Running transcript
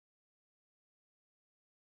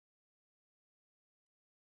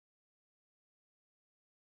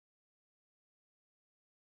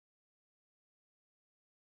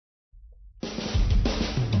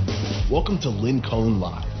Welcome to Lynn Cullen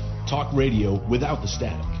Live, talk radio without the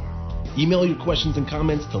static. Email your questions and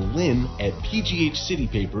comments to lynn at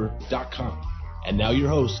pghcitypaper.com. And now your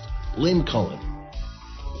host, Lynn Cullen.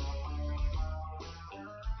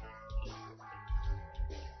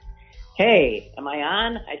 Hey, am I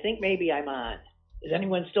on? I think maybe I'm on. Is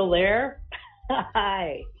anyone still there?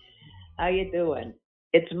 Hi. How you doing?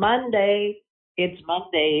 It's Monday. It's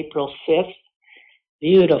Monday, April 5th.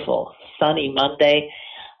 Beautiful, sunny Monday.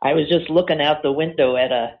 I was just looking out the window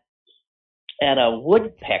at a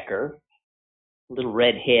woodpecker, little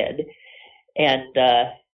red head, and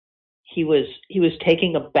he was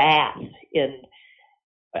taking a bath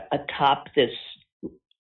atop this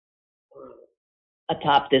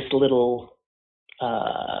little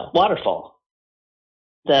waterfall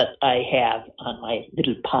that I have on my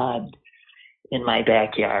little pond in my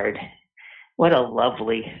backyard. What a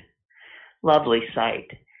lovely sight.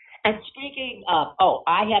 And speaking of,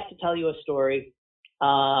 I have to tell you a story.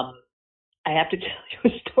 I have to tell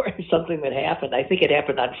you a story of something that happened. I think it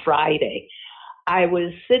happened on Friday. I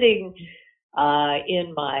was sitting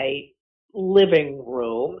in my living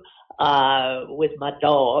room with my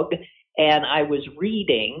dog, and I was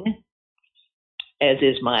reading, as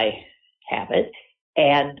is my habit,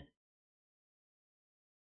 and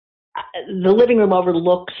the living room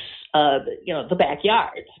overlooks, the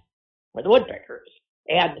backyard where the woodpecker is.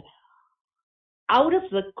 And out of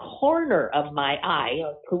the corner of my eye,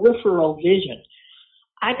 peripheral vision,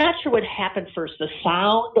 I'm not sure what happened first, the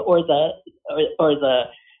sound or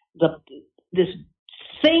this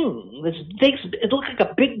thing, it looked like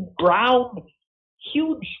a big brown,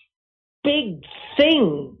 huge, big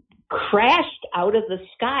thing crashed out of the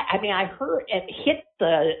sky. I mean, I heard it hit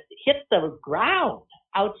the ground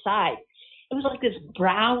outside. It was like this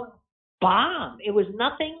brown bomb. It was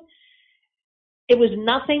nothing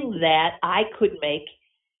that I could make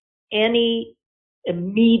any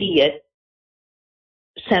immediate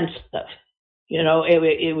sense of.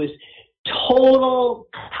 It was total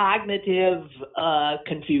cognitive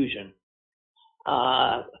confusion.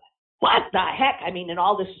 What the heck? I mean, in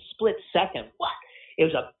all this split second, what? It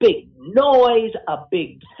was a big noise, a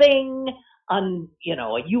big thing, a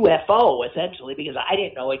UFO essentially, because I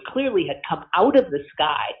didn't know it clearly had come out of the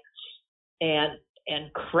sky and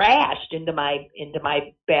crashed into my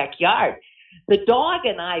backyard. The dog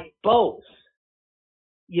and I both,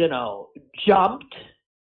 jumped,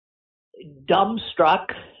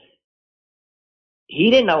 dumbstruck. He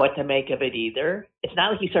didn't know what to make of it either. It's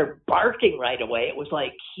not like he started barking right away. It was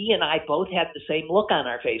like he and I both had the same look on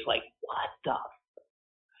our face, like, what the?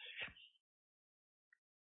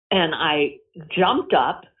 And I jumped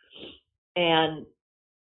up and,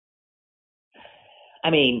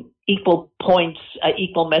 equal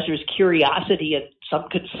measures curiosity and some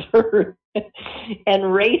concern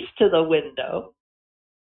and raced to the window.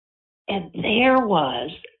 And there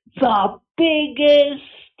was the biggest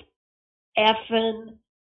effing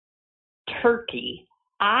turkey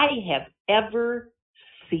I have ever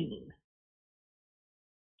seen.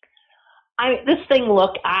 This thing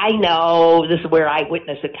looked, I know this is where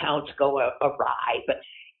eyewitness accounts go awry, but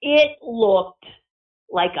it looked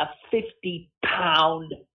like a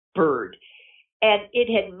 50-pound bird. And it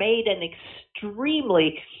had made an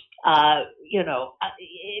extremely,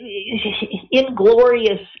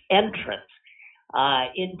 inglorious entrance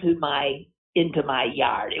into my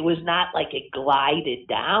yard. It was not like it glided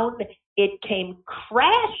down. It came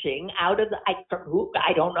crashing out of I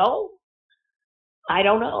don't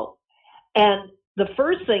know. And the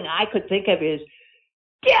first thing I could think of is,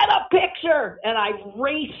 get a picture! And I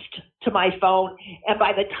raced to my phone, and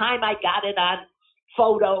by the time I got it on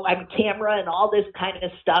camera and all this kind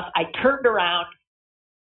of stuff, I turned around,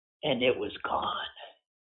 and it was gone.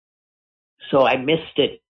 So I missed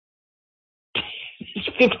it. This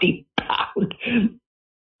 50-pound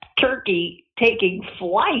turkey taking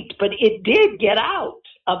flight, but it did get out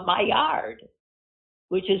of my yard,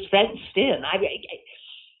 which is fenced in.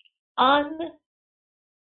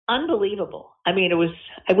 Unbelievable. I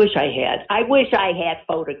wish I had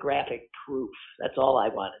photographic proof. That's all I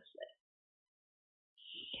want to say.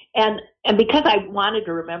 And because I wanted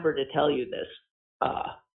to remember to tell you this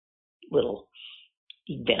little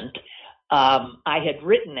event, I had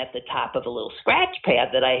written at the top of a little scratch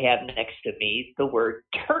pad that I have next to me the word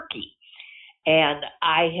turkey. And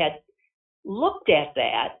I had looked at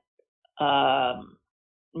that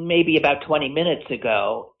maybe about 20 minutes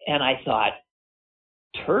ago, and I thought,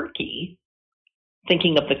 turkey?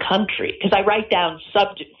 Thinking of the country, because I write down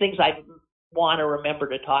things I want to remember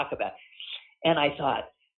to talk about. And I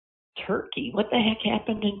thought, Turkey? What the heck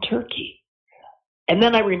happened in Turkey? And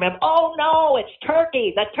then I remember, oh no, it's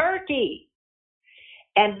turkey, the turkey.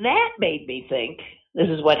 And that made me think, this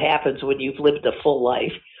is what happens when you've lived a full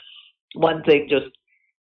life. One thing just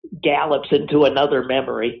gallops into another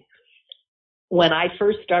memory. When I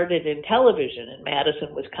first started in television in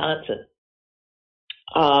Madison, Wisconsin,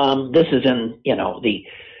 this is in,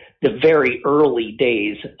 the very early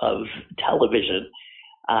days of television.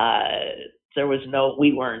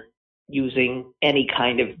 We weren't using any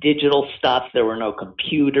kind of digital stuff. There were no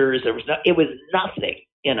computers. It was nothing,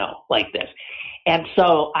 like this. And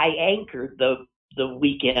so I anchored the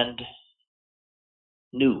weekend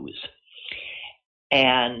news.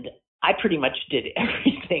 And I pretty much did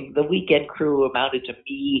everything. The weekend crew amounted to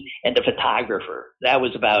me and a photographer. That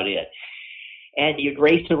was about it. And you'd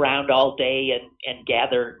race around all day and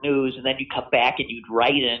gather news, and then you'd come back and you'd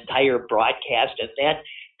write an entire broadcast, and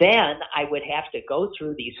then I would have to go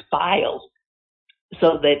through these files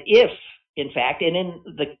so that if, in fact, and in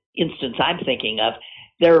the instance I'm thinking of,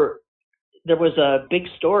 there was a big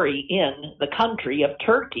story in the country of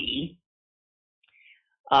Turkey.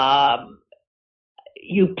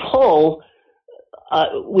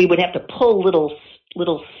 We would have to pull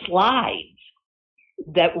little slides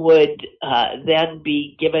that would then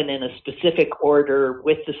be given in a specific order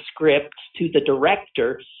with the script to the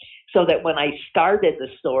director, so that when I started the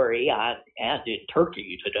story and in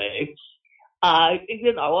Turkey today, a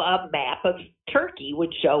map of Turkey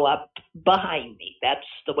would show up behind me. That's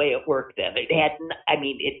the way it worked then.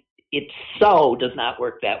 It so does not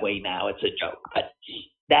work that way now. It's a joke, but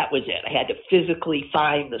that was it. I had to physically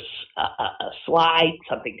find a slide,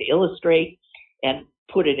 something to illustrate, and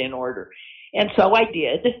put it in order. And so I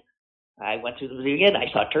did. I went through the beginning.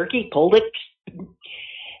 I saw Turkey, pulled it.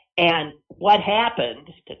 And what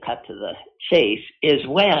happened, to cut to the chase, is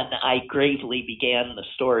when I gravely began the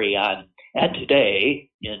story on, and today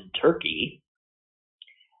in Turkey,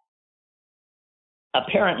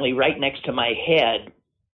 apparently right next to my head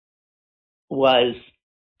was,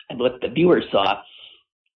 and what the viewers saw,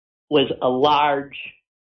 was a large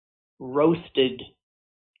roasted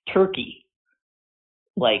turkey,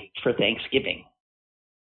 like for Thanksgiving.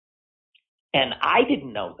 And I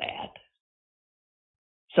didn't know that.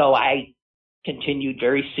 So I continued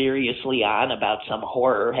very seriously on about some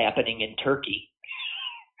horror happening in Turkey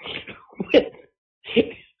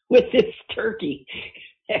with this turkey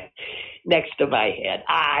next to my head.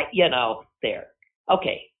 There.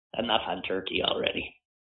 Okay, enough on Turkey already.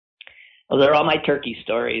 Well, they're all my turkey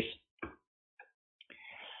stories.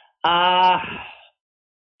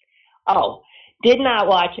 Did not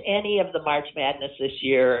watch any of the March Madness this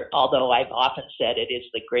year, although I've often said it is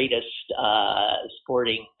the greatest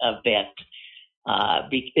sporting event.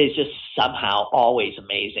 It's just somehow always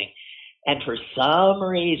amazing. And for some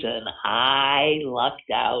reason, I lucked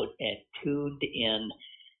out and tuned in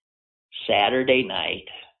Saturday night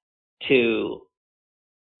to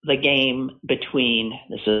the game between,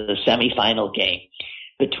 this is a semifinal game,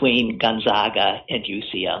 between Gonzaga and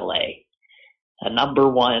UCLA. A number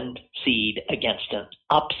 1 seed against an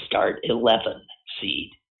upstart 11 seed.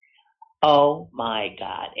 Oh my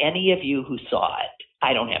God. Any of you who saw it,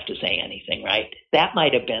 I don't have to say anything, right? That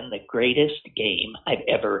might have been the greatest game I've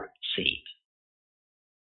ever seen.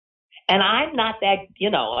 And I'm not that,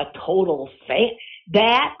 a total fan.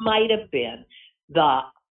 That might have been the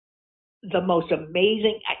most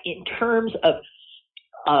amazing in terms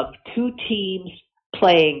of two teams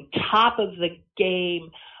playing top of the game,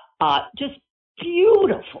 just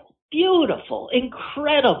beautiful,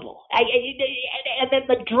 incredible. And then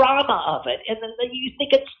the drama of it, and then you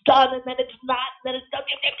think it's done, and then it's not, and then it's done.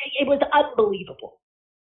 It was unbelievable.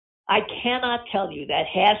 I cannot tell you, that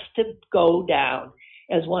has to go down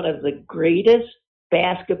as one of the greatest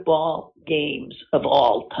basketball games of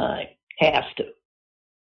all time. Has to.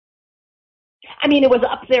 I mean, it was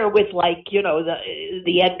up there with, like,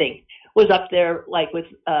 the ending was up there, like, with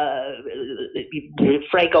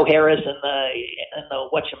Franco Harris and the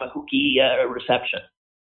whatchamahookie reception.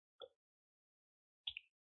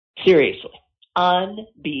 Seriously,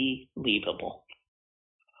 unbelievable.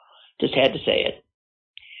 Just had to say it.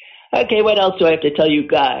 Okay, what else do I have to tell you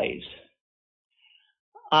guys?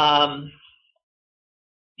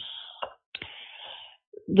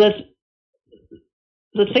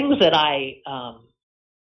 The things that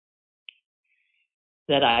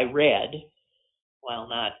I read, while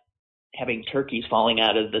not having turkeys falling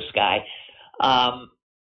out of the sky,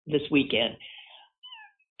 this weekend,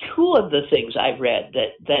 two of the things I read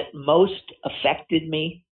that most affected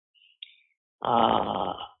me,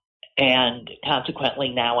 and consequently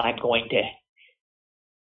now I'm going to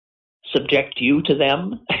subject you to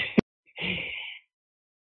them.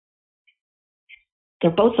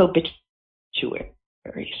 They're both obituaries.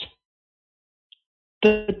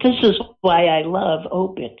 But this is why I love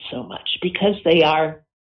obits so much, because they are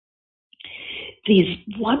these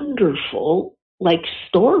wonderful, like,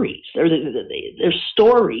 stories. They're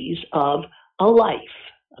stories of a life,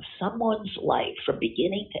 of someone's life from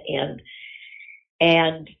beginning to end.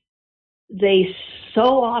 And they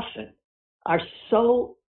so often are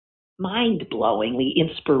so mind-blowingly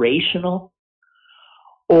inspirational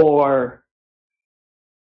or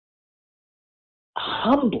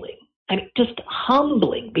humbling. I mean, just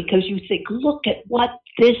humbling, because you think, look at what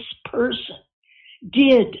this person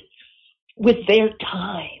did with their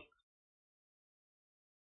time.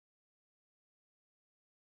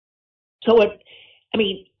 So,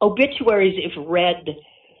 obituaries, if read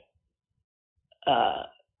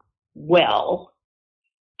well,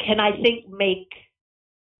 can, I think, make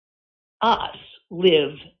us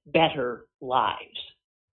live better lives.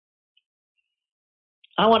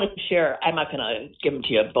 I want to share, I'm not going to give them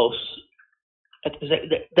to you both.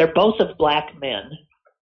 They're both of black men.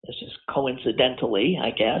 This is coincidentally,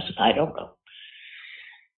 I guess. I don't know.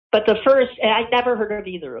 But the first, I never heard of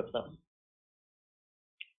either of them.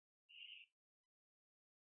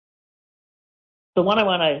 The one I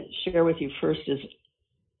want to share with you first is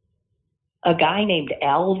a guy named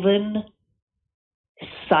Alvin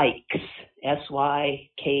Sykes, Sykes.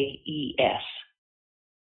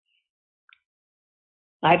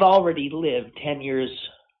 I've already lived 10 years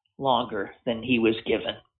longer than he was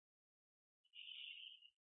given.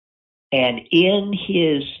 And in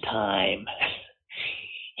his time,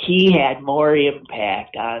 he had more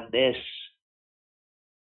impact on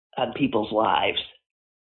people's lives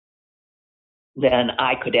than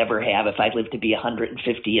I could ever have if I lived to be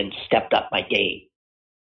 150 and stepped up my game.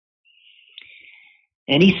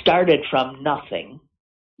 And he started from nothing,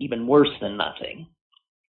 even worse than nothing,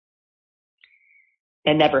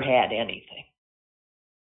 and never had anything.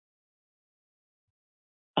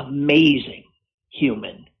 Amazing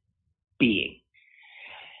human being.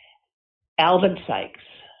 Alvin Sykes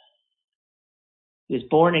was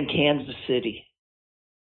born in Kansas City,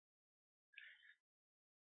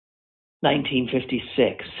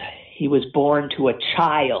 1956. He was born to a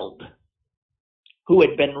child who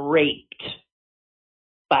had been raped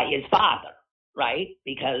by his father, right?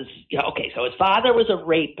 Because, so his father was a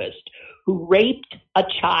rapist who raped a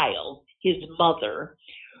child, his mother,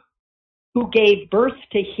 who gave birth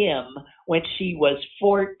to him when she was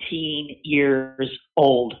 14 years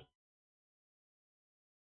old.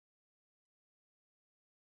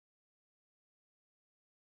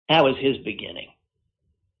 That was his beginning.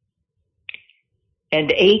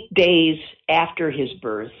 And 8 days after his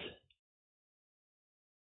birth,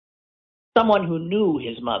 someone who knew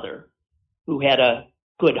his mother, who had a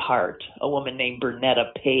good heart, a woman named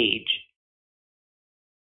Bernetta Page,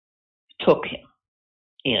 took him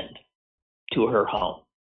in to her home.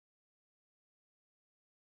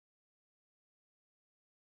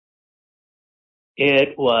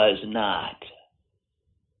 It was not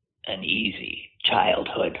an easy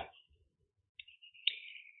childhood.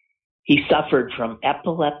 He suffered from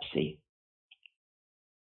epilepsy,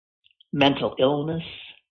 mental illness,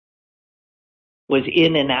 was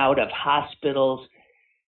in and out of hospitals,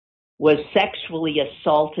 was sexually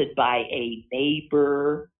assaulted by a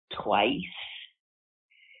neighbor twice.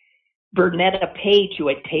 Bernetta Page, who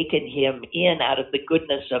had taken him in out of the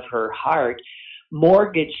goodness of her heart,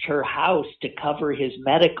 mortgaged her house to cover his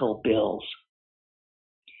medical bills.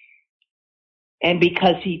 And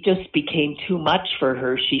because he just became too much for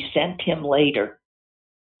her, she sent him later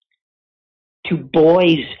to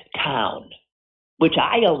Boys Town, which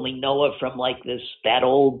I only know of from that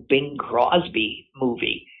old Bing Crosby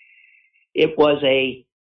movie. It was a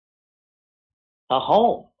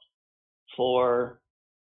home for,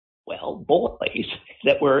 boys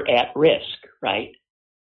that were at risk, right?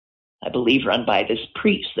 I believe run by this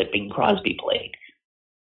priest that Bing Crosby played.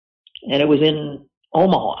 And it was in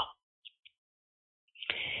Omaha.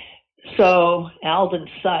 So Alvin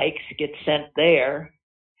Sykes gets sent there.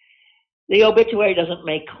 The obituary doesn't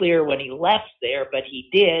make clear when he left there, but he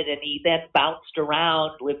did, and he then bounced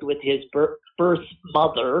around, lived with his birth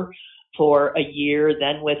mother for a year,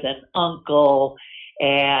 then with an uncle,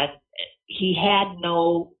 and he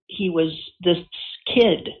was this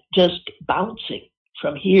kid just bouncing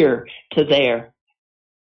from here to there.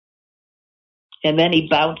 And then he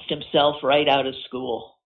bounced himself right out of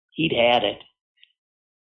school. He'd had it.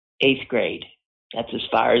 8th grade. That's as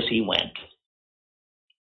far as he went.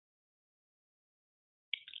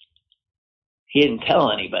 He didn't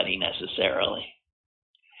tell anybody necessarily.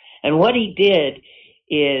 And what he did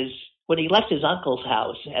is, when he left his uncle's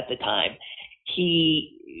house at the time,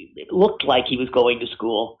 he looked like he was going to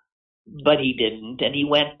school, but he didn't. And he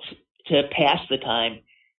went to pass the time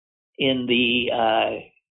in the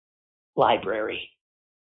library,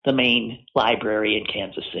 the main library in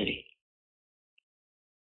Kansas City.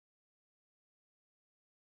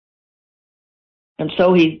 And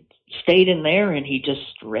so he stayed in there and he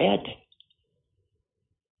just read.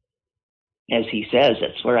 As he says,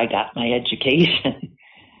 that's where I got my education.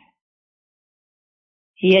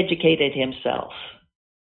 He educated himself.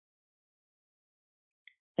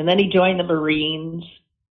 And then he joined the Marines.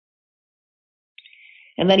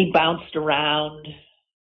 And then he bounced around.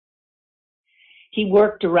 He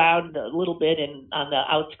worked around a little bit on the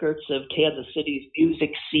outskirts of Kansas City's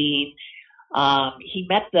music scene. He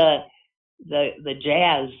met the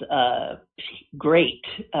jazz great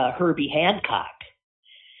Herbie Hancock.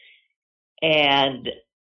 And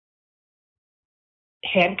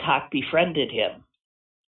Hancock befriended him.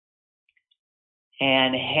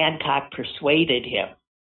 And Hancock persuaded him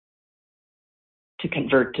to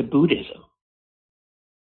convert to Buddhism.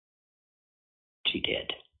 She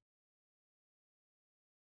did.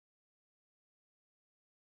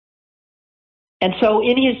 And so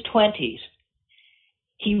in his 20s,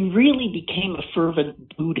 he really became a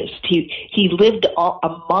fervent Buddhist. He lived a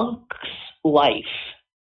monk's life.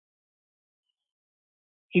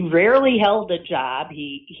 He rarely held a job.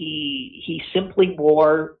 He simply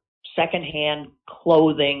wore secondhand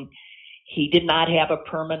clothing. He did not have a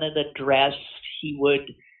permanent address. He would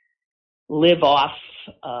live off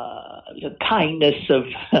the kindness of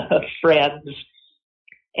friends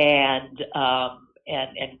and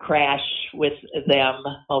crash with them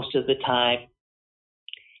most of the time.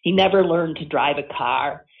 He never learned to drive a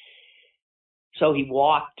car, so he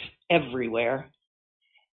walked everywhere.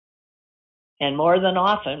 And more than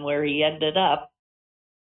often, where he ended up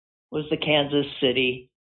was the Kansas City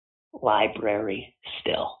Library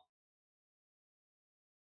still.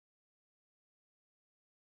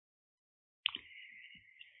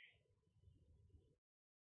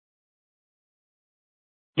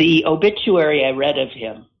 The obituary I read of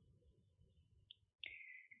him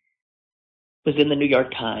was in the New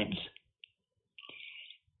York Times.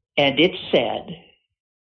 And it said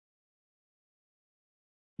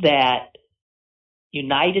that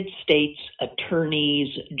United States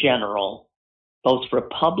attorneys general, both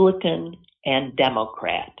Republican and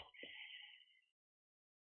Democrat,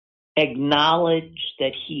 acknowledged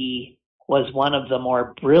that he was one of the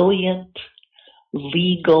more brilliant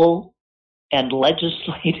legal and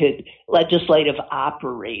legislative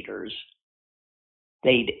operators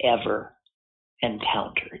they'd ever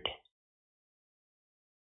encountered.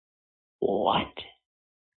 What?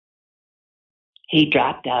 He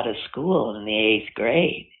dropped out of school in the 8th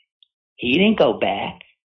grade. He didn't go back.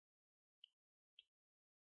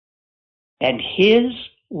 And his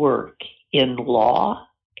work in law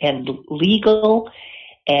and legal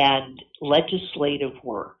and legislative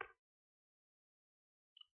work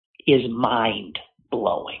is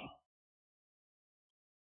mind-blowing.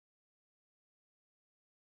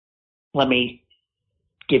 Let me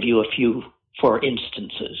give you a few for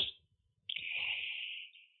instances.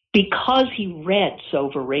 Because he read so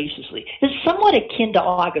voraciously, it's somewhat akin to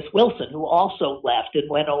August Wilson, who also left and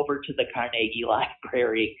went over to the Carnegie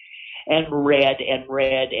Library and read,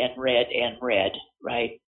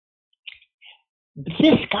 right?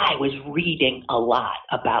 This guy was reading a lot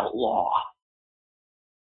about law.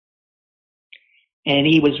 And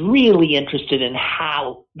he was really interested in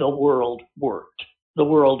how the world worked, the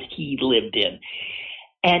world he lived in.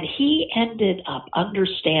 And he ended up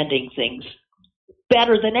understanding things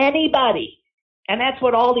better than anybody. And that's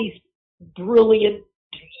what all these brilliant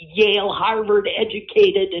Yale, Harvard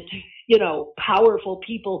educated, powerful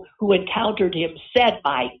people who encountered him said,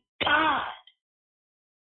 my God.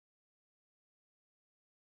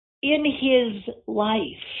 In his life,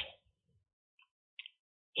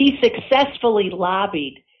 he successfully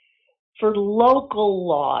lobbied for local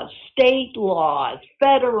laws, state laws,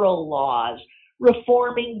 federal laws,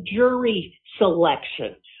 reforming jury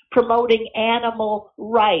selection, promoting animal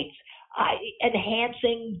rights,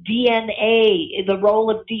 enhancing DNA, the role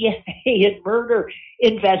of DNA in murder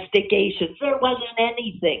investigations. There wasn't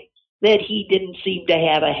anything that he didn't seem to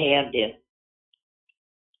have a hand in.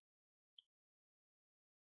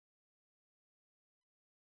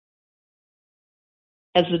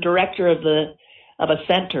 As the director of a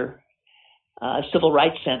center, a civil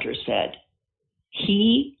rights center, said,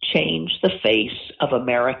 he changed the face of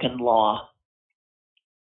American law.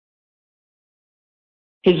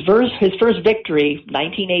 His first victory,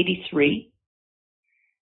 1983,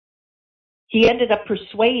 he ended up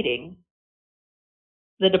persuading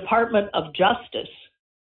the Department of Justice,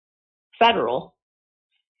 federal,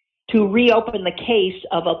 to reopen the case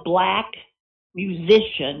of a black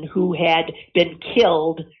musician who had been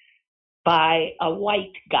killed by a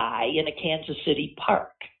white guy in a Kansas City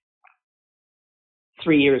park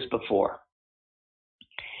 3 years before.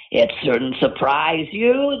 It shouldn't surprise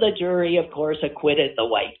you. The jury, of course, acquitted the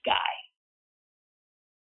white guy.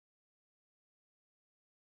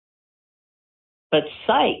 But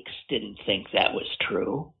Sykes didn't think that was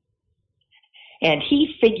true. And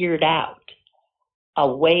he figured out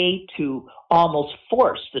a way to almost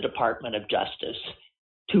force the Department of Justice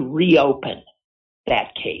to reopen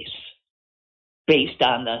that case based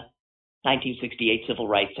on the 1968 Civil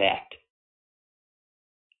Rights Act.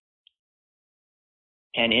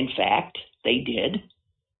 And in fact, they did.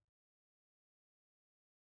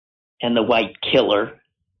 And the white killer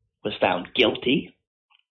was found guilty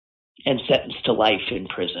and sentenced to life in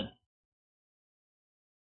prison.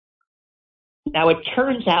 Now, it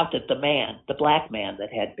turns out that the black man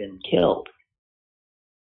that had been killed,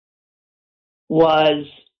 was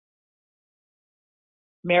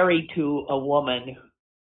married to a woman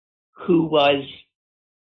who was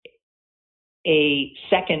a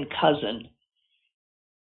second cousin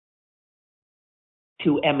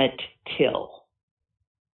to Emmett Till,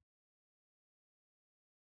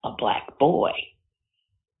 a black boy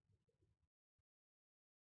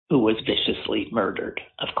who was viciously murdered,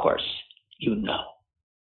 of course, you know.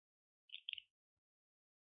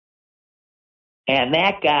 And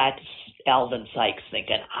that got Alvin Sykes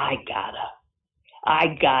thinking,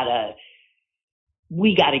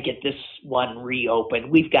 we gotta get this one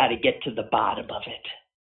reopened. We've got to get to the bottom of it.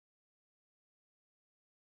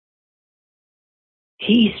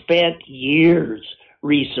 He spent years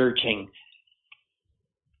researching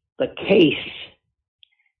the case.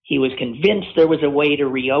 He was convinced there was a way to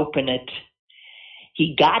reopen it.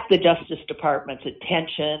 He got the Justice Department's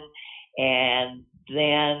attention, and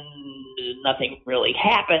then nothing really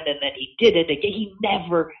happened, and then he did it again. He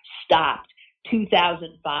never stopped.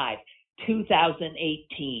 2005,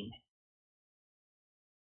 2018.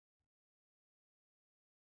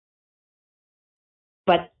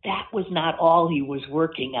 But that was not all he was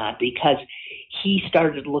working on, because he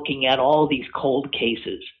started looking at all these cold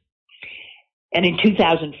cases. And in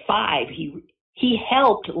 2005, he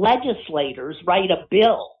helped legislators write a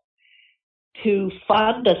bill to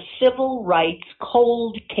fund a civil rights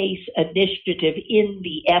cold case initiative in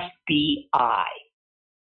the FBI.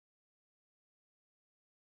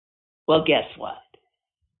 Well, guess what?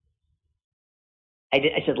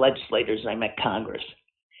 I said legislators, and I meant Congress.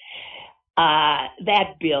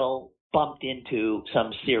 That bill bumped into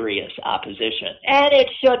some serious opposition. And it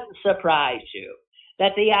shouldn't surprise you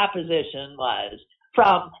that the opposition was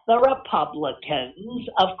from the Republicans,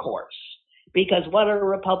 of course, because what are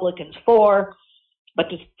Republicans for but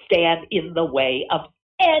to stand in the way of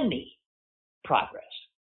any progress?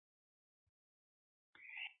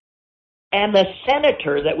 And the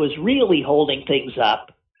senator that was really holding things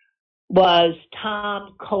up was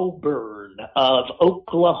Tom Coburn of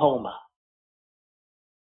Oklahoma.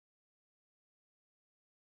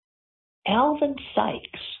 Alvin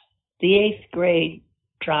Sykes, the 8th grade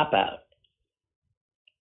dropout,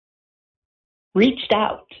 reached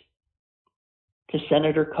out to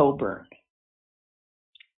Senator Coburn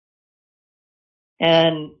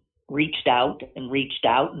and reached out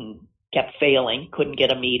and kept failing, couldn't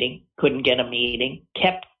get a meeting,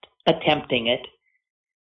 kept attempting it,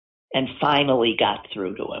 and finally got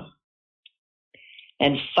through to him.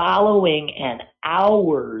 And following an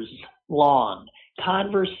hours-long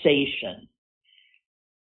conversation,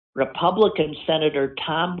 Republican Senator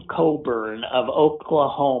Tom Coburn of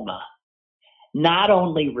Oklahoma not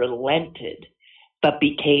only relented, but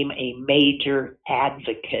became a major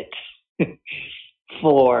advocate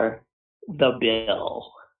for the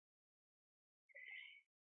bill.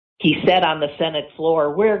 He said on the Senate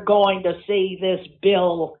floor, "We're going to see this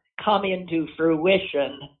bill come into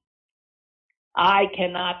fruition. I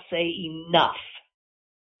cannot say enough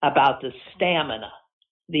about the stamina,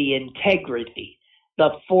 the integrity,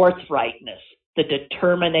 the forthrightness, the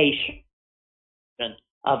determination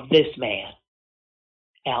of this man,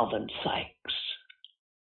 Alvin Sykes."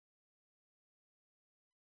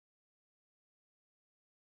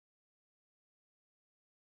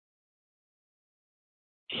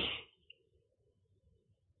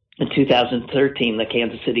 In 2013, the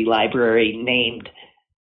Kansas City Library named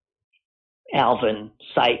Alvin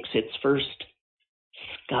Sykes its first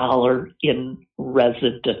scholar in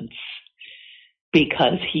residence,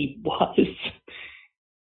 because he'd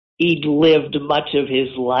lived much of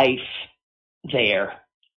his life there.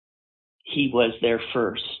 he was their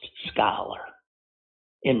first scholar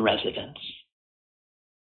in residence.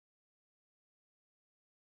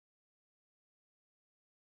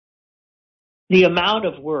 The amount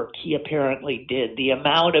of work he apparently did, the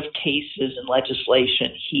amount of cases and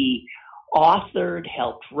legislation he authored,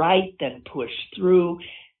 helped write, then pushed through,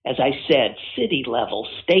 as I said, city level,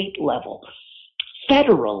 state level,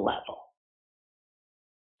 federal level.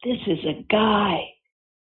 This is a guy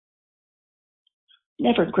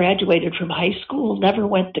never graduated from high school, never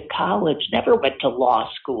went to college, never went to law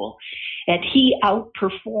school, and he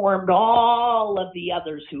outperformed all of the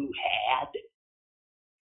others who had.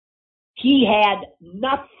 He had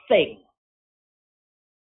nothing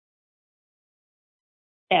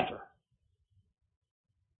ever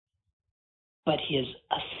but his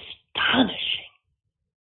astonishing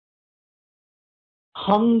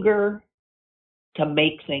hunger to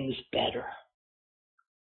make things better.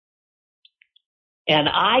 And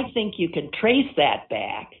I think you can trace that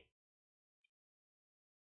back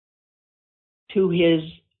to his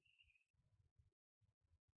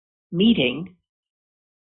meeting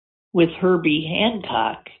with Herbie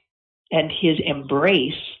Hancock and his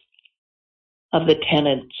embrace of the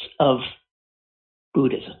tenets of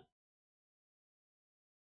Buddhism.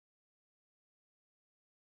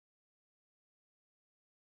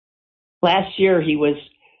 Last year, he was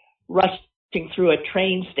rushing through a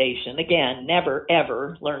train station. Again, never,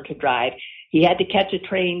 ever learned to drive. He had to catch a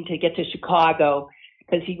train to get to Chicago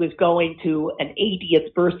because he was going to an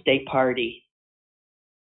 80th birthday party.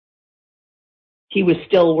 He was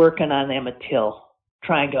still working on Emmett Till,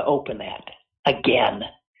 trying to open that again.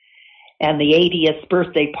 And the 80th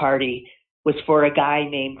birthday party was for a guy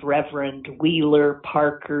named Reverend Wheeler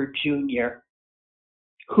Parker Jr.,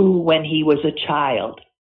 who, when he was a child,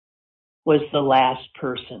 was the last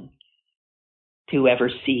person to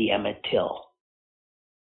ever see Emmett Till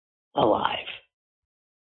alive,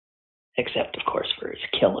 except, of course, for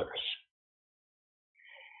his killers.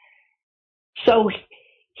 So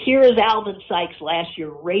here is Alvin Sykes last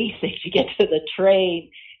year racing to get to the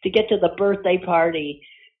train, to get to the birthday party,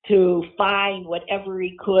 to find whatever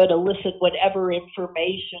he could, elicit whatever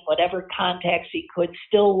information, whatever contacts he could,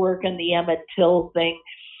 still working the Emmett Till thing,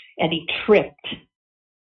 and he tripped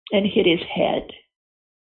and hit his head.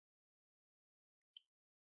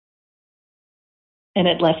 And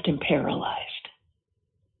it left him paralyzed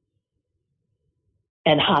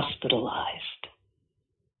and hospitalized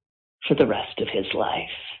for the rest of his life,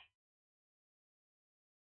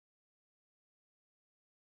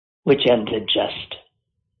 which ended just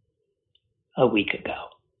a week ago.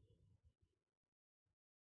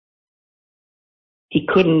 He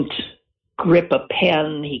couldn't grip a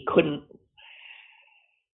pen. He couldn't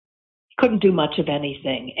do much of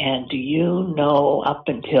anything. And do you know, up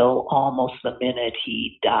until almost the minute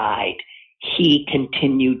he died, he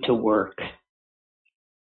continued to work.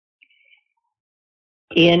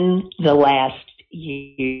 In the last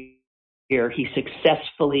year, he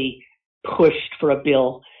successfully pushed for a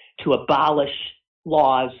bill to abolish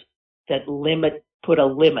laws that put a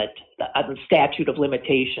limit, the statute of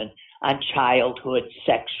limitation on childhood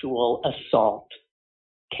sexual assault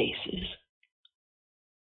cases.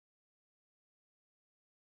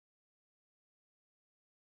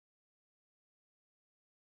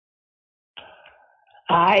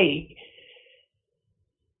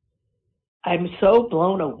 I'm so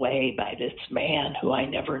blown away by this man who I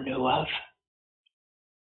never knew of.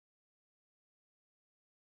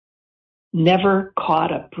 Never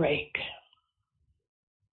caught a break.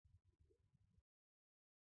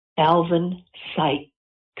 Alvin Sykes,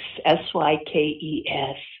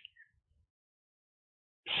 Sykes,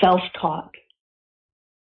 self-taught,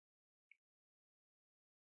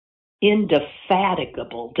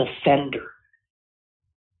 indefatigable defender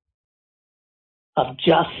of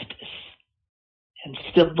justice and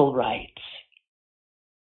civil rights,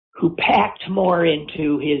 who packed more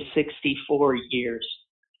into his 64 years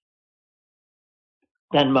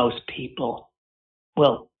than most people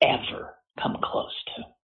will ever come close to.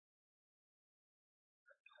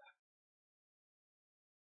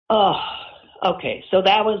 Oh, okay. So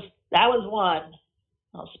that was one.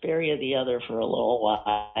 I'll spare you the other for a little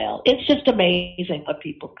while. It's just amazing what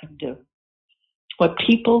people can do. What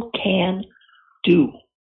people can do.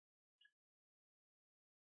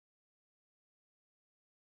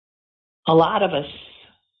 A lot of us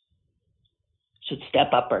should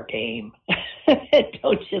step up our game.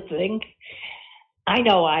 Don't you think? I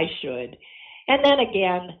know I should. And then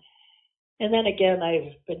again,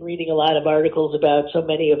 I've been reading a lot of articles about so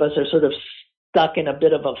many of us are sort of stuck in a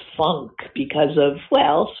bit of a funk because of,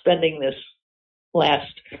 well, spending this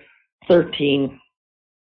last 13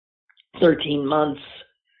 13 months,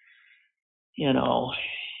 you know,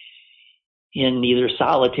 in either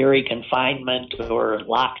solitary confinement or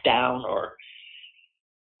lockdown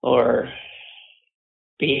or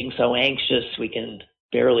being so anxious we can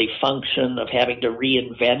barely function, of having to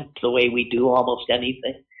reinvent the way we do almost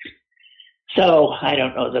anything. So I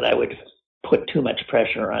don't know that I would put too much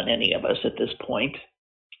pressure on any of us at this point.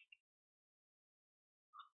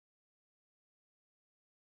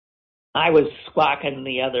 I was squawking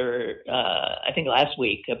I think last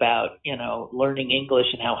week about, learning English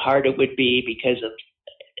and how hard it would be because of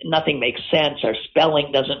nothing makes sense. Our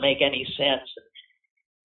spelling doesn't make any sense.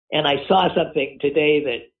 And I saw something today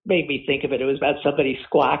that made me think of it. It was about somebody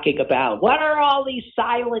squawking about, what are all these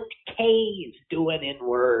silent K's doing in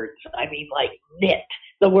words? I mean, like knit,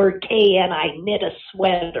 the word K-N-I, knit a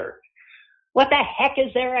sweater. What the heck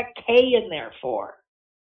is there a K in there for?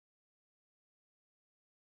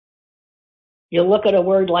 You look at a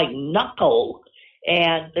word like knuckle,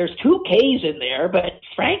 and there's two K's in there, but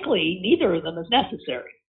frankly, neither of them is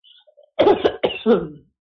necessary.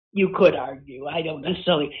 You could argue. I don't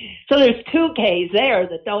necessarily. So there's two K's there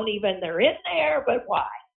that they're in there, but why?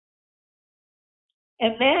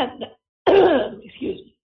 And then, excuse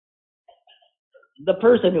me, the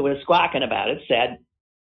person who was squawking about it said,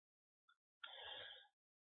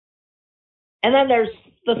 and then there's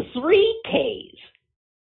the three K's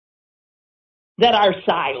that are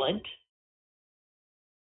silent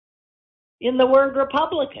in the word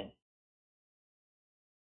Republican.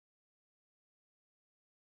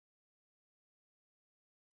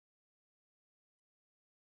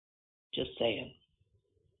 Just saying.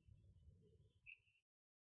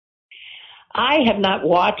 I have not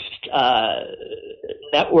watched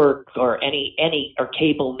network or any or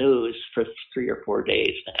cable news for 3 or 4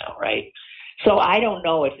 days now, right? So I don't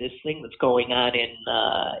know if this thing that's going on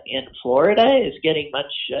in Florida is getting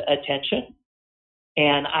much attention,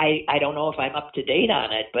 and I don't know if I'm up to date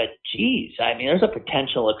on it. But geez, I mean, there's a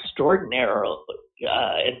potential extraordinary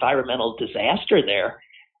environmental disaster there.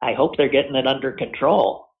 I hope they're getting it under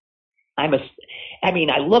control. I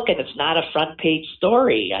look and it's not a front page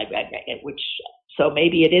story, so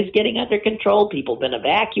maybe it is getting under control. People have been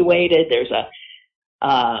evacuated. There's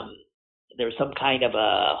some kind of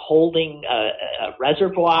a holding a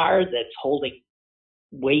reservoir that's holding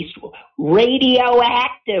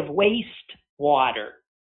radioactive waste water,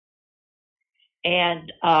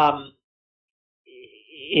 and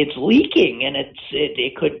it's leaking, and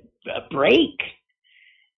it could break,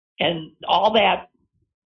 and all that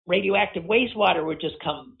radioactive wastewater would just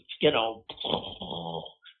come,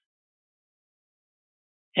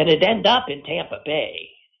 and it'd end up in Tampa Bay.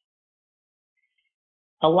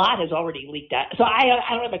 A lot has already leaked out. So I don't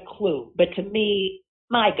have a clue. But to me,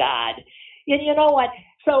 my God, you know what?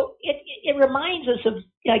 So it reminds us of,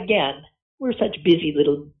 again, we're such busy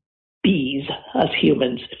little bees, us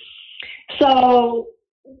humans. So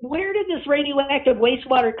where did this radioactive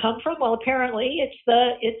wastewater come from? Well, apparently it's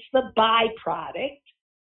the byproduct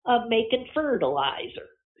of making fertilizer.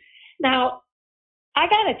 Now, I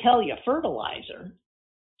got to tell you, fertilizer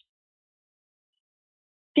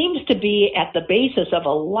seems to be at the basis of a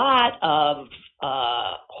lot of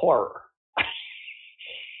horror.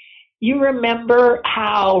 You remember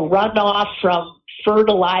how runoff from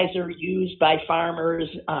fertilizer used by farmers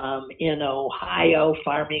in Ohio,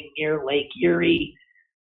 farming near Lake Erie.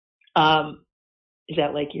 Is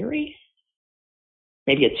that Lake Erie?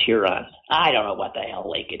 Maybe it's Huron. I don't know what the hell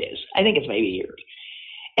lake it is. I think it's maybe Erie.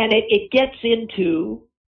 And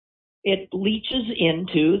it leaches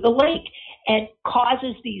into the lake and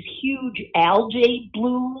causes these huge algae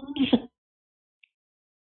blooms,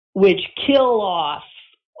 which kill off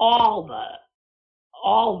all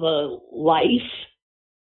the life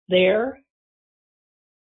there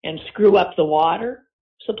and screw up the water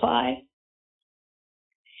supply.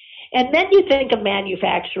 And then you think of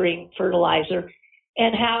manufacturing fertilizer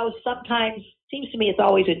and how sometimes, seems to me it's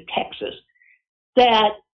always in Texas,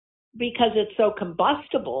 that because it's so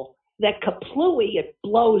combustible, that kaplooey, it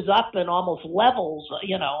blows up and almost levels, an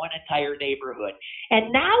entire neighborhood.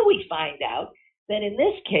 And now we find out that in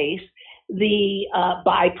this case, the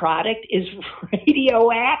byproduct is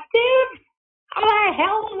radioactive? How the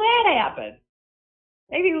hell did that happen?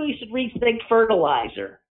 Maybe we should rethink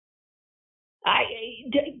fertilizer.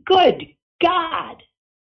 Good God.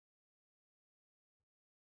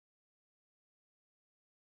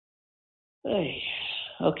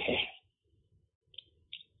 Okay.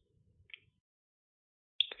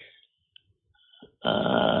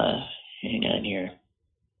 Hang on here.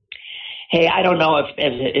 Hey, I don't know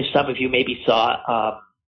if some of you maybe saw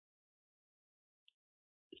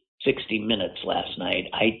 60 Minutes last night.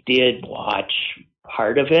 I did watch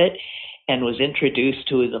part of it and was introduced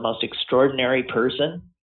to the most extraordinary person,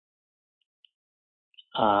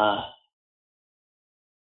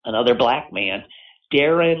 another black man,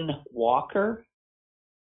 Darren Walker,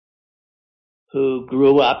 who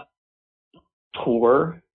grew up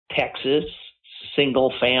poor, Texas,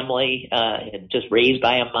 single family, just raised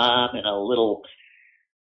by a mom in a little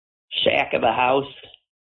shack of a house.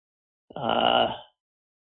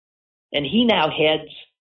 And he now heads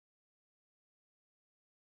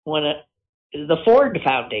the Ford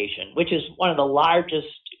Foundation, which is one of the largest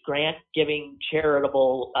grant-giving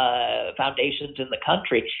charitable foundations in the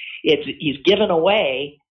country. He's given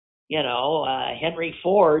away, Henry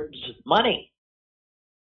Ford's money,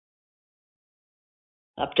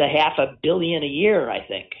 up to $500 million a year, I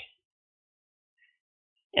think.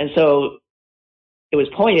 And so it was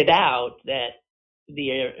pointed out that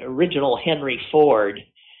the original Henry Ford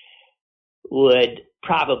would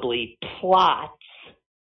probably plot.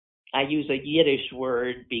 I use a Yiddish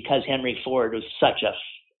word because Henry Ford was such a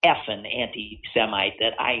effing anti-Semite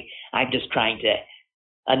that I'm just trying to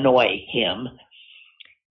annoy him.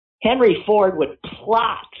 Henry Ford would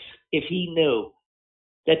plot if he knew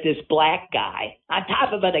that this black guy, on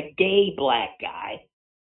top of it, a gay black guy,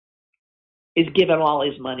 is giving all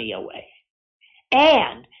his money away.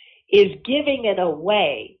 And is giving it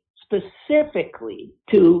away specifically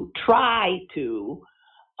to try to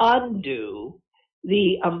undo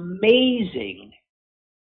the amazing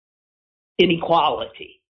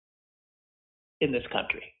inequality in this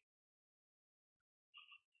country.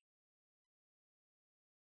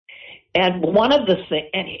 And one of the things,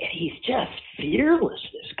 and he's just fearless,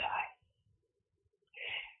 this guy.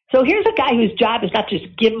 So here's a guy whose job is not just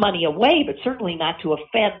give money away, but certainly not to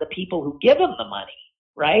offend the people who give him the money,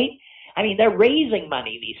 right? I mean, they're raising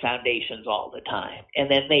money, these foundations, all the time,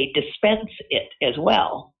 and then they dispense it as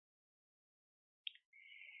well.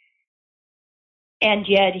 And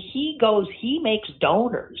yet he makes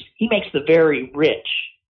donors, he makes the very rich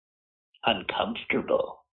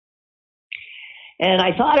uncomfortable. And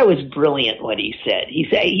I thought it was brilliant what he said. He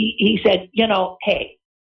said, hey,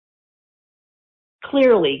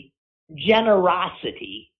 clearly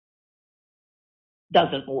generosity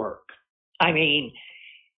doesn't work. I mean,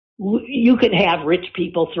 you can have rich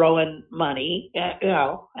people throwing money,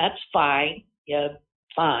 that's fine. Yeah,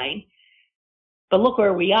 fine. But look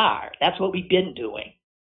where we are. That's what we've been doing.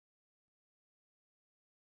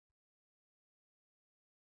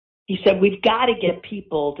 He said, we've got to get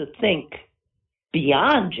people to think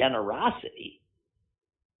beyond generosity,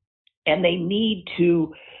 and they need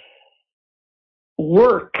to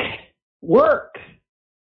work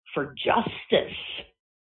for justice.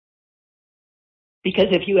 Because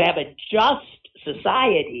if you have a just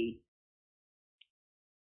society,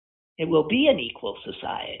 it will be an equal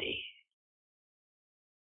society.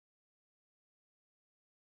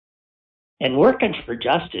 And working for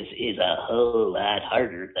justice is a whole lot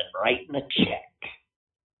harder than writing a check,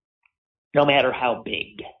 no matter how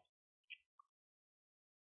big.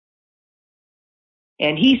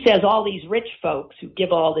 And he says all these rich folks who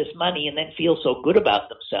give all this money and then feel so good about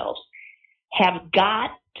themselves have got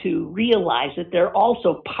to realize that they're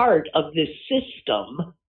also part of this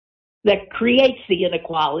system that creates the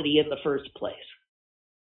inequality in the first place.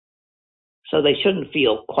 So they shouldn't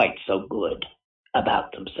feel quite so good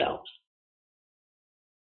about themselves.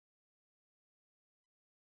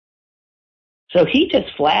 So he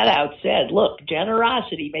just flat out said, look,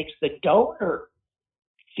 generosity makes the donor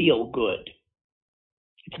feel good.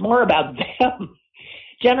 It's more about them.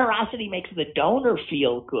 Generosity makes the donor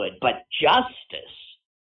feel good, but justice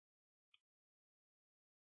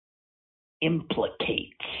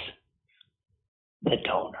implicates the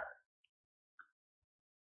donor.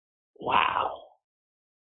 Wow.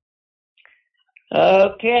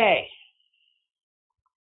 Okay.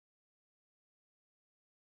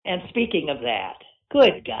 And speaking of that,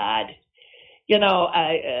 good God,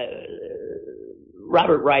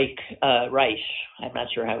 Robert Reich, I'm not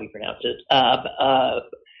sure how he pronounced it,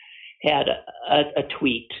 had a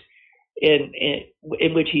tweet in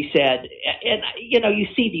which he said, and you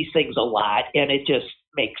see these things a lot, and it just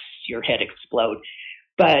makes your head explode.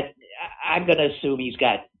 But I'm going to assume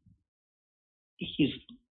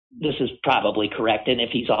this is probably correct, and if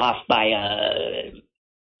he's off by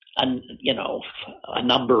a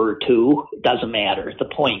number or two, it doesn't matter. The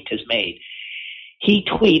point is made. He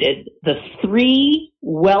tweeted, the 3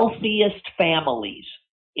 wealthiest families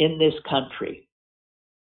in this country,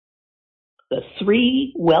 the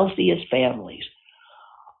 3 wealthiest families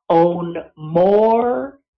own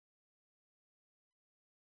more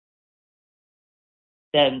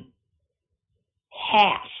than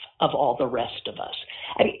half of all the rest of us.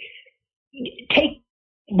 I mean, take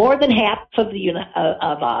more than half of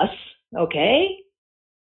of us, okay,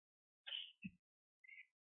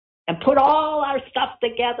 and put all our stuff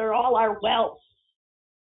together, all our wealth.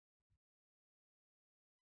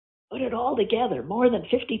 Put it all together. More than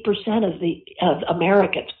 50% of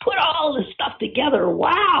Americans put all this stuff together.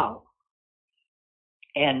 Wow!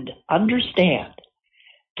 And understand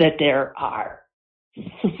that there are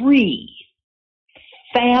 3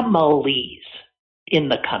 families in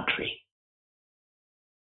the country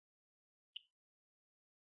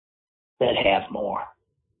that have more.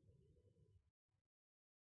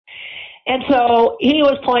 And so he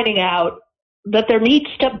was pointing out that there needs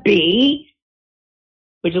to be,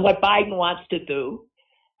 which is what Biden wants to do,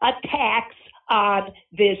 a tax on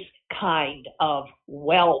this kind of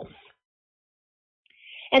wealth.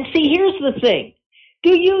 And see, here's the thing.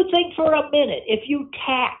 Do you think for a minute, if you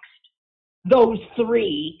taxed those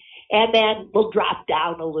 3, and then we'll drop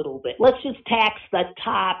down a little bit, let's just tax the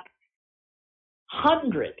top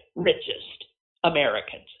 100 richest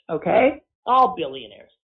Americans, okay? All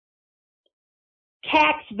billionaires.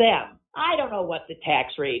 Tax them. I don't know what the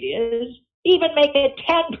tax rate is. Even make it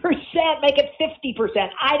 10%, make it 50%.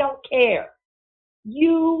 I don't care.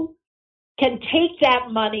 You can take that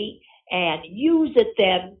money and use it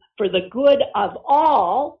then for the good of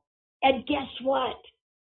all. And guess what?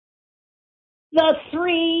 The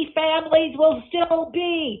 3 families will still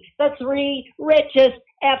be the 3 richest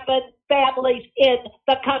effing families in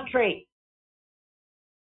the country.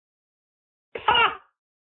 Ha!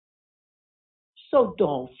 So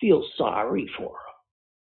don't feel sorry for them.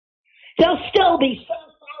 They'll still be so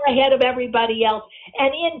far ahead of everybody else.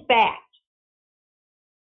 And in fact,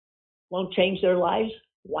 won't change their lives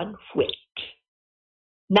one whit.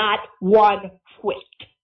 Not one whit.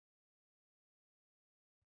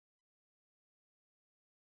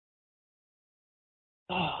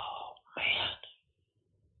 Oh, man.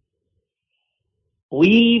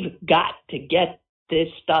 We've got to get this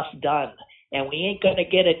stuff done. And we ain't going to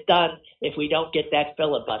get it done if we don't get that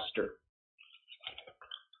filibuster.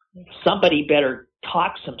 Somebody better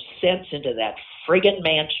talk some sense into that friggin'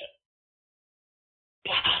 mansion.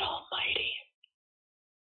 God almighty.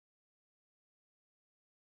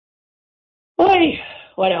 Boy,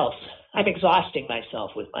 what else? I'm exhausting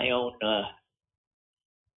myself with my own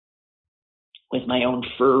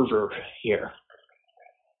fervor here.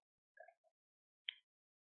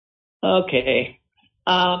 Okay.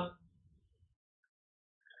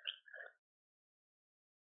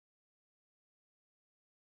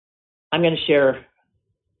 I'm going to share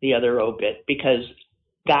the other obit because,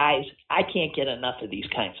 guys, I can't get enough of these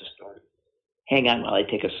kinds of stories. Hang on while I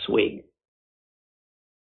take a swig.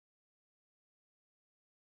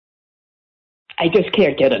 I just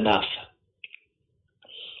can't get enough.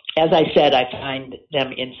 As I said, I find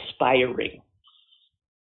them inspiring.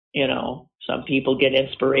 You know, some people get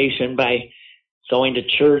inspiration by going to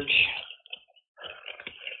church.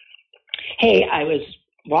 Hey, I was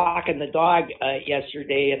walking the dog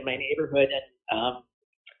yesterday in my neighborhood,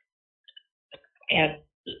 and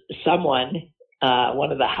someone,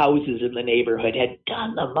 one of the houses in the neighborhood, had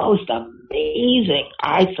done the most amazing.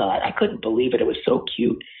 I thought, I couldn't believe it. It was so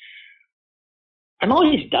cute. I'm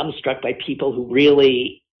always dumbstruck by people who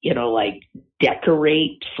really, like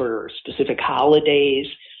decorate for specific holidays,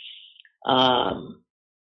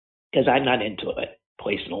 because I'm not into it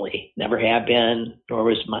personally. Never have been,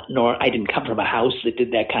 nor I didn't come from a house that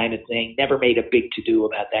did that kind of thing. Never made a big to-do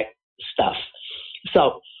about that stuff.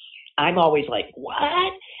 So I'm always like,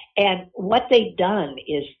 what? And what they've done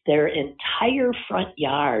is their entire front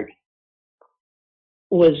yard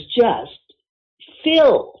was just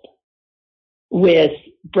filled with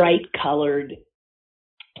bright colored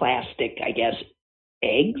plastic, I guess,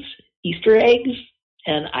 eggs, Easter eggs.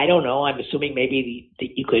 And I don't know, I'm assuming maybe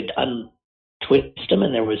that you could untwist them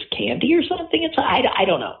and there was candy or something inside. I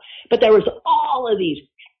don't know. But there was all of these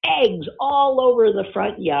eggs all over the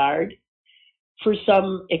front yard for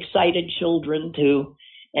some excited children to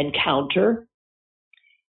encounter.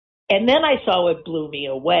 And then I saw what blew me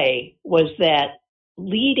away was that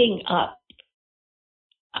leading up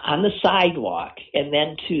on the sidewalk and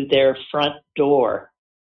then to their front door,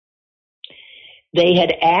 they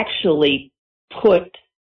had actually put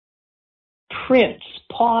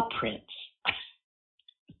paw prints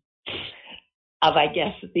of, I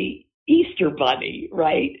guess, the Easter bunny,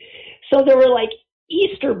 right? So there were like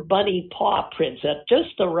Easter bunny paw prints at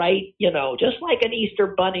just the right, just like an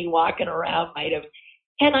Easter bunny walking around might have.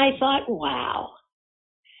 And I thought, wow.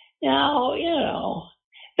 Now,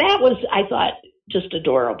 that was, I thought, just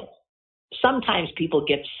adorable. sometimes people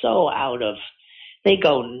get so they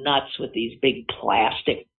go nuts with these big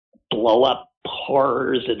plastic blow up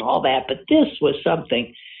horrors and all that, but this was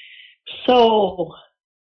something so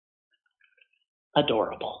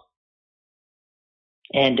adorable.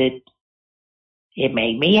 And it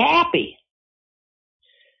made me happy.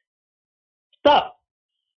 So,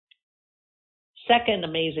 second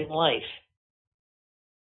amazing life.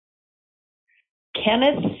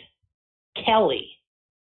 Kenneth Kelly.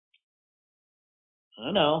 I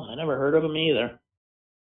don't know, I never heard of him either.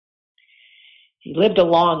 He lived a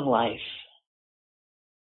long life,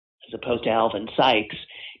 as opposed to Alvin Sykes.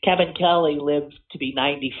 Kevin Kelly lived to be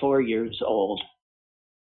 94 years old.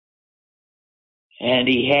 And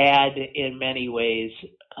he had, in many ways,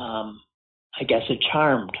 I guess, a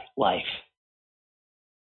charmed life.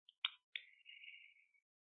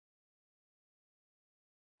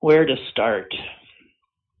 Where to start?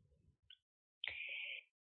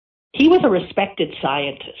 He was a respected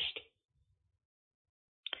scientist.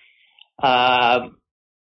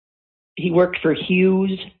 He worked for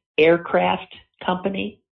Hughes Aircraft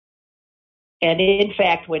Company. And in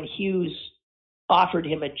fact, when Hughes offered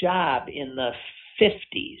him a job in the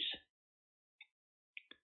 50s,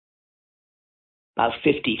 about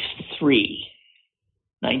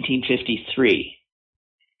 1953,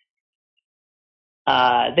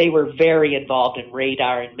 they were very involved in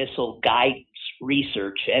radar and missile guidance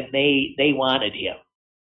research, and they wanted him.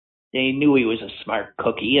 They knew he was a smart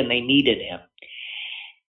cookie, and they needed him.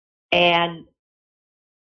 And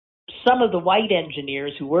some of the white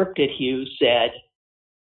engineers who worked at Hughes said,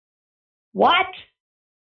 "What?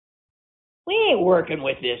 We ain't working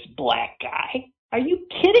with this black guy. Are you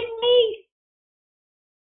kidding me?"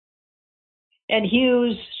 And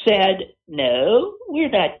Hughes said, "No, we're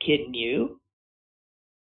not kidding you.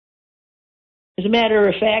 As a matter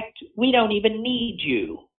of fact, we don't even need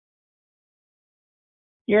you.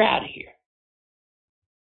 You're out of here."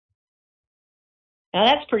 Now,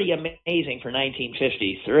 that's pretty amazing for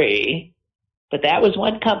 1953, but that was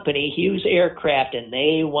one company, Hughes Aircraft, and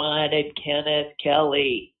they wanted Kenneth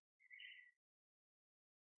Kelly.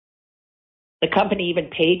 The company even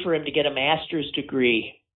paid for him to get a master's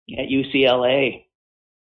degree at UCLA,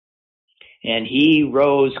 and he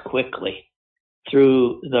rose quickly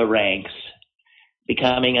through the ranks,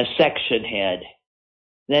 becoming a section head.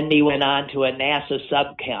 Then he went on to a NASA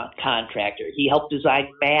subcontractor. He helped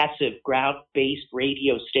design massive ground-based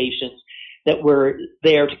radio stations that were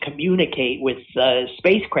there to communicate with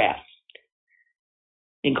spacecraft,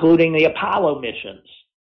 including the Apollo missions,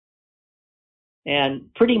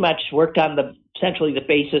 and pretty much worked on essentially the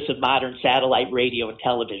basis of modern satellite radio and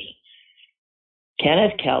television.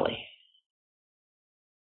 Kenneth Kelly.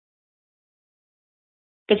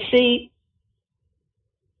 But see,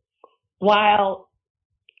 while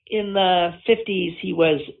in the 50s, he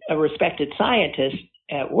was a respected scientist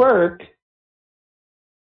at work,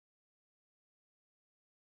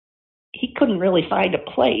 he couldn't really find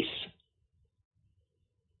a place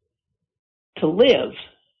to live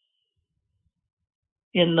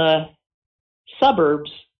in the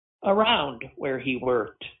suburbs around where he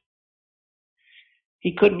worked.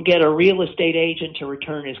 He couldn't get a real estate agent to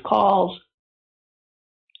return his calls.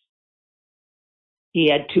 He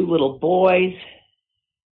had 2 little boys,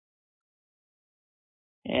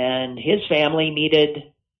 and his family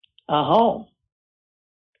needed a home.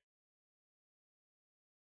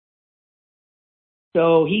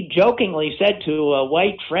 So he jokingly said to a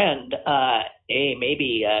white friend, "Hey,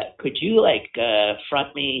 maybe could you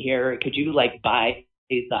front me here? Could you buy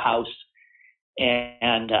the house,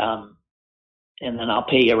 and then I'll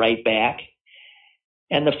pay you right back?"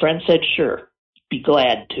 And the friend said, "Sure, be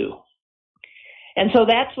glad to." And so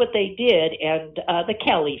that's what they did, and the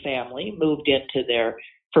Kelly family moved into their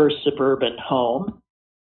first suburban home.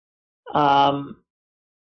 And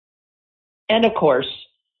of course,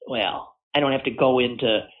 well, I don't have to go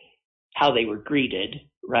into how they were greeted,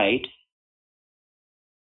 right?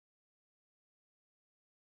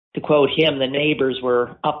 To quote him, the neighbors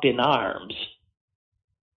were up in arms.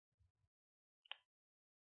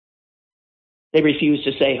 They refused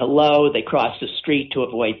to say hello. They crossed the street to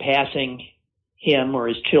avoid passing him or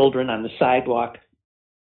his children on the sidewalk.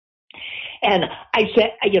 And I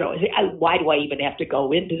said, why do I even have to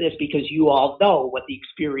go into this? Because you all know what the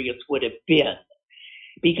experience would have been.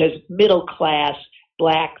 Because middle-class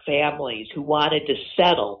black families who wanted to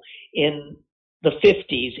settle in the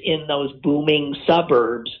 50s in those booming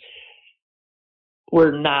suburbs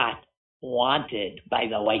were not wanted by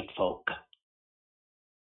the white folk.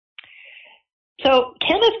 So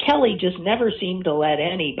Kenneth Kelly just never seemed to let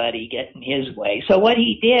anybody get in his way. So what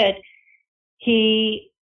he did,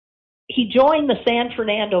 he he joined the San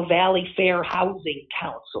Fernando Valley Fair Housing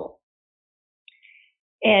Council.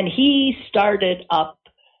 And he started up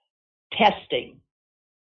testing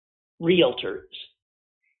realtors,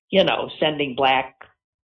 sending black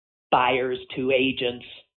buyers to agents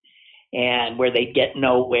and where they get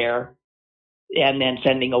nowhere, and then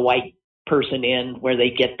sending a white person in where they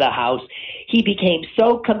get the house. He became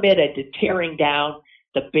so committed to tearing down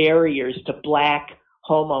the barriers to black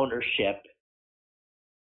homeownership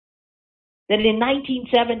that in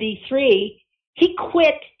 1973, he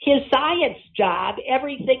quit his science job,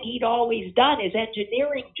 everything he'd always done, his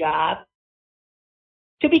engineering job,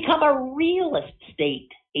 to become a real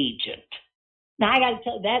estate agent. Now, I got to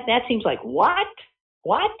tell you, that seems like, what?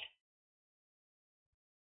 What?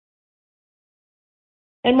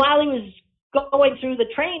 And while he was going through the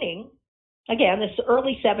training, again, this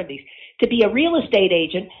early 70s, to be a real estate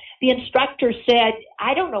agent, the instructor said,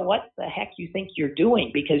 I don't know what the heck you think you're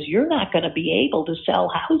doing, because you're not going to be able to sell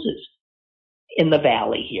houses in the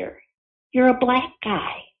valley here. You're a black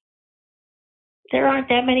guy. There aren't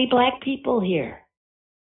that many black people here.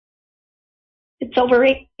 It's over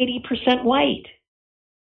 80% white.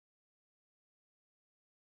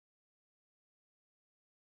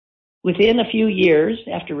 Within a few years,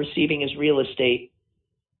 after receiving his real estate,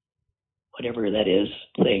 whatever that is,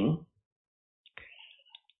 thing,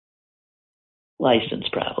 license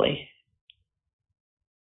probably,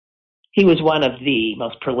 he was one of the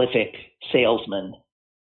most prolific salesmen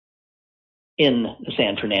in the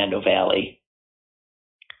San Fernando Valley.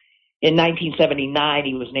 In 1979,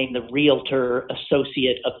 he was named the Realtor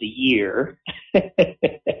Associate of the Year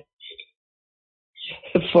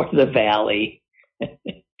for the Valley.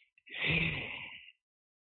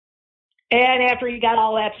 And after he got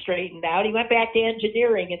all that straightened out, he went back to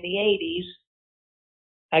engineering in the 80s,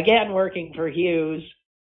 again working for Hughes.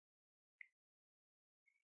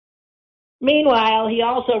 Meanwhile, he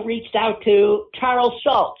also reached out to Charles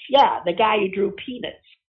Schultz, the guy who drew Peanuts.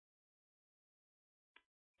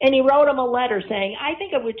 And he wrote him a letter saying, I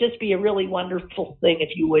think it would just be a really wonderful thing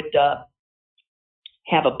if you would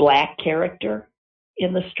have a black character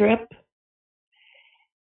in the strip.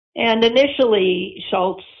 And initially,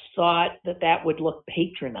 Schultz thought that would look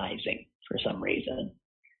patronizing for some reason.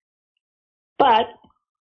 But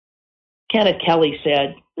Kenneth Kelly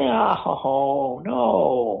said, oh,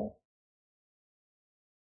 no.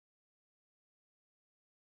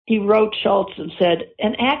 He wrote Schultz and said,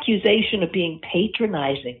 an accusation of being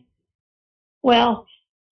patronizing. Well,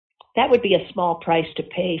 that would be a small price to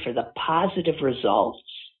pay for the positive results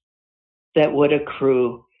that would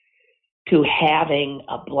accrue to having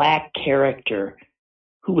a black character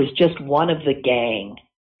who was just one of the gang,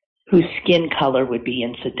 whose skin color would be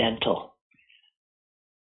incidental.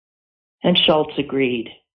 And Schultz agreed.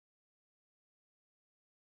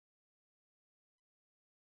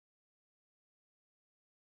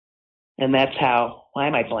 And that's how, why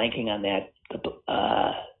am I blanking on that?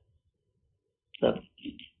 The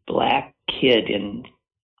black kid in,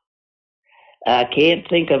 can't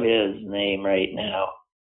think of his name right now.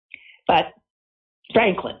 But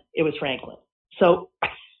Franklin, it was Franklin. So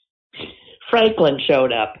Franklin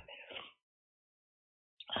showed up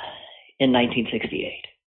in 1968.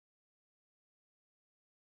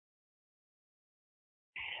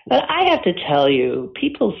 But I have to tell you,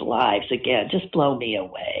 people's lives, again, just blow me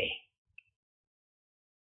away.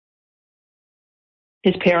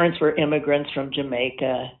 His parents were immigrants from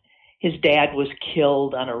Jamaica. His dad was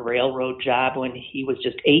killed on a railroad job when he was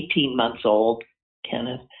just 18 months old,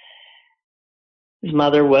 Kenneth. His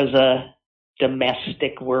mother was a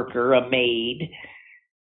domestic worker, a maid.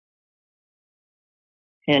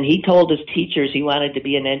 And he told his teachers he wanted to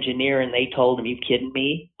be an engineer, and they told him, you kidding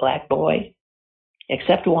me, black boy?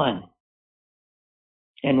 Except one.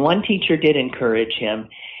 And one teacher did encourage him,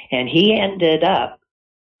 and he ended up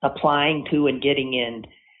applying to and getting in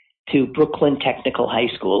to Brooklyn Technical High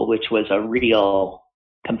School, which was a real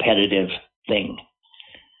competitive thing.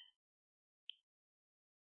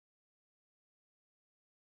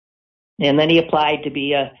 And then he applied to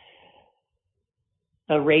be a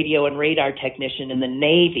radio and radar technician in the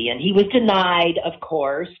Navy. And he was denied, of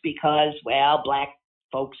course, because, well, black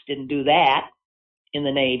folks didn't do that in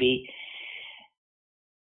the Navy.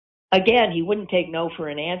 Again, he wouldn't take no for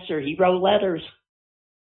an answer. He wrote letters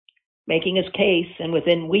making his case, and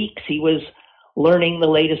within weeks he was learning the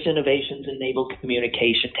latest innovations in naval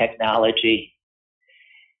communication technology.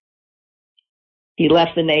 He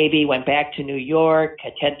left the Navy, went back to New York,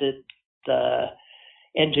 attended the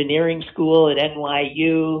engineering school at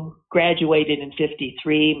NYU, graduated in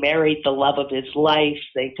 1953, married the love of his life.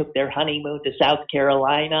 They took their honeymoon to South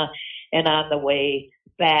Carolina, and on the way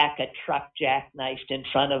back, a truck jackknifed in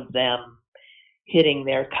front of them, hitting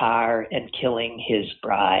their car and killing his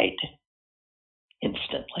bride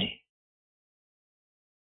instantly.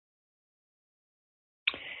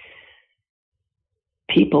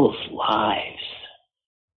 People's lives.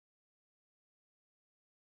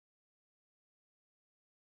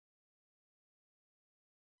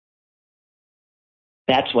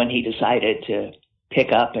 That's when he decided to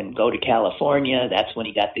pick up and go to California. That's when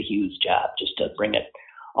he got the Hughes job, just to bring it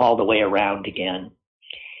all the way around again.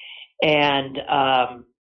 And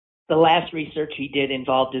the last research he did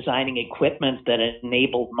involved designing equipment that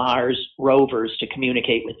enabled Mars rovers to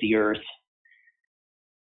communicate with the Earth.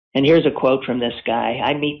 And here's a quote from this guy.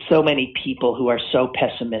 I meet so many people who are so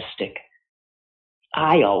pessimistic.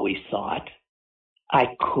 I always thought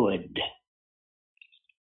I could.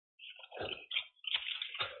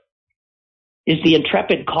 Is the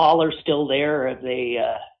intrepid caller still there, or have they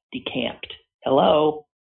decamped? Hello?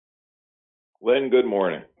 Lynn, good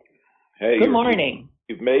morning. Hey, good morning.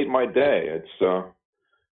 You've made my day. It's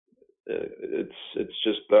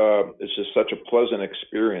just such a pleasant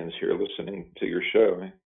experience here listening to your show.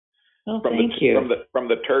 Oh, thank you. From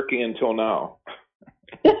the turkey until now.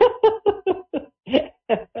 I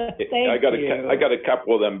got a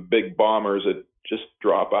couple of them big bombers that just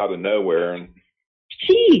drop out of nowhere and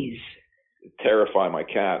jeez, terrify my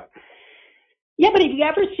cat. Yeah, but have you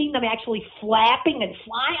ever seen them actually flapping and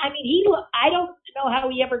flying? I mean, I don't know how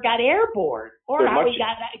he ever got airborne or he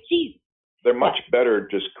got. Geez, they're much better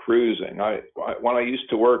just cruising. When I used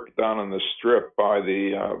to work down on the strip by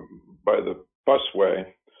the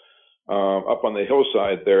busway, up on the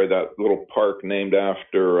hillside there, that little park named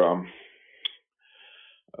after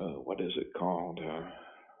what is it called?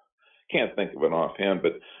 Can't think of it offhand,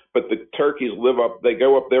 but the turkeys they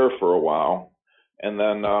go up there for a while, and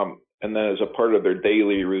then as a part of their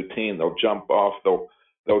daily routine, they'll jump off of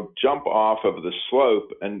the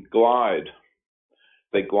slope and glide.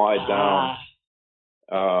 They glide down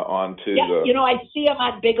onto the. You know, I see them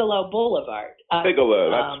on Bigelow Boulevard. Bigelow,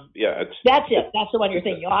 that's it. That's the one you're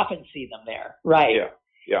thinking. You often see them there, right?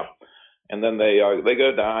 Yeah. And then they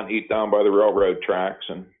go down, eat down by the railroad tracks,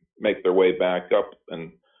 and make their way back up.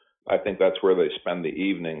 And I think that's where they spend the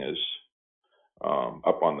evening, is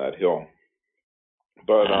up on that hill.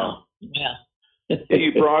 But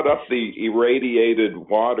you brought up the irradiated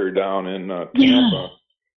water down in Tampa.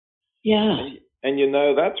 Yeah. And you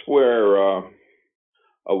know, that's where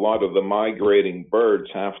a lot of the migrating birds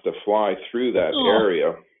have to fly through that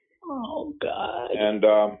area. Oh God. And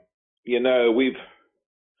you know, we've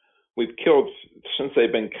killed, since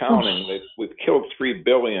they've been counting, we've killed 3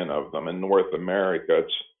 billion of them in North America.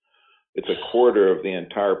 It's a quarter of the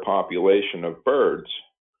entire population of birds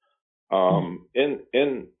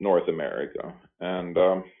in North America. And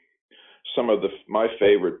some of my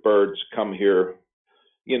favorite birds come here,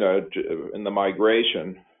 you know, in the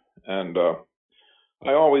migration. And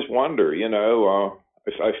I always wonder, you know,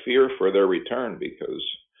 if I fear for their return, because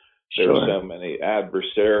there are so many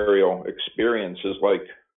adversarial experiences, like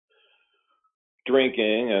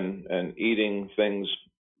drinking and eating things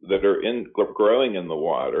that are growing in the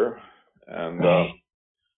water. And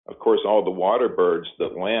of course, all the water birds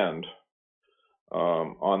that land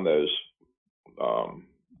on those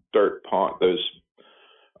dirt pond, those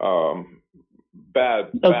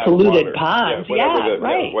polluted water. ponds,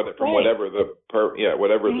 whatever the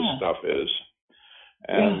stuff is,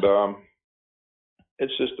 and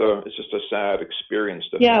it's just a sad experience.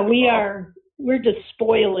 We're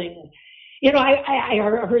despoiling. You know, I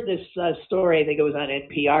heard this story. I think it was on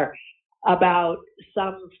NPR about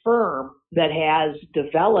some firm that has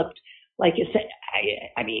developed, like you said.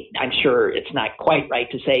 I mean, I'm sure it's not quite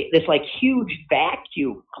right to say this, like, huge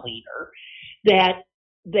vacuum cleaner that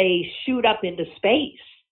they shoot up into space,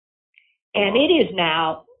 and it is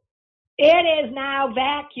now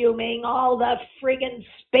vacuuming all the friggin'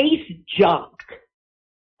 space junk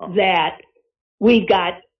that we've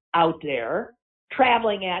got out there,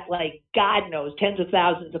 traveling at, like, God knows, tens of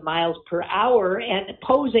thousands of miles per hour, and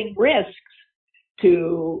posing risks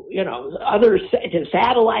to, you know, to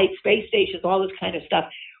satellites, space stations, all this kind of stuff.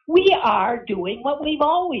 We are doing what we've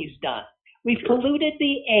always done. We've polluted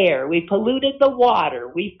the air, we've polluted the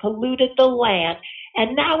water, we've polluted the land,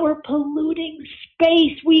 and now we're polluting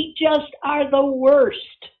space. We just are the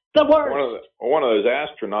worst. The worst. One of those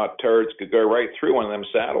astronaut turrets could go right through one of them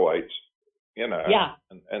satellites, you know. Yeah.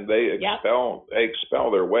 And they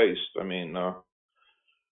expel their waste. I mean,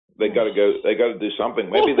 they got to do something.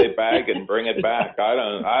 Maybe they bag it and bring it back. I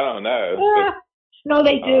don't know. No,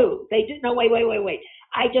 they do. They do. No, wait.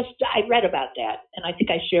 I read about that, and I think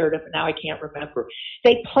I shared it, but now I can't remember.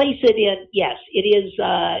 They place it in. Yes, it is.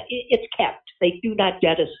 It's kept. They do not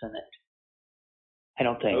jettison it. I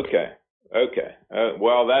don't think. Okay.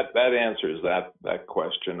 Well, that answers that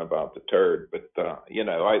question about the turd. But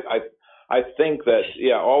I think that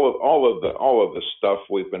all of the stuff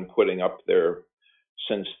we've been putting up there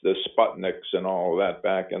since the Sputniks and all of that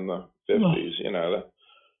back in the 50s,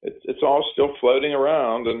 it's all still floating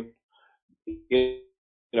around, and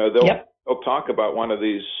they'll talk about one of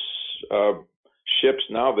these ships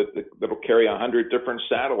now that'll carry 100 different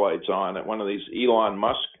satellites on it. One of these Elon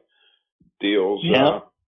Musk deals. Yeah.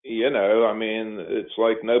 I mean, it's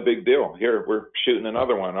like no big deal. Here, we're shooting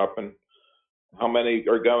another one up, and how many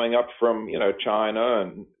are going up from, China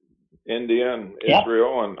and India and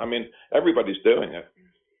Israel? And I mean, everybody's doing it.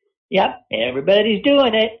 Yep, everybody's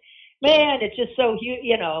doing it. Man, it's just so,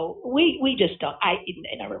 we just don't,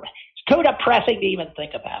 it's too depressing to even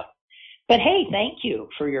think about. But hey, thank you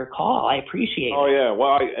for your call. I appreciate it. Oh yeah.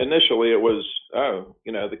 Well, initially it was,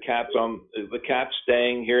 the cat's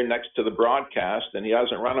staying here next to the broadcast, and he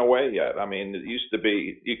hasn't run away yet. I mean, it used to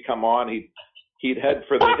be you come on, he'd head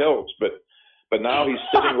for the hills, but now he's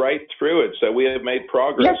sitting right through it. So we have made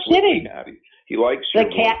progress. You're kidding. With the cat. He likes your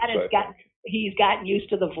voice. The cat he's gotten used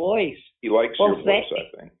to the voice. He likes your voice, I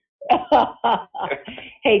think.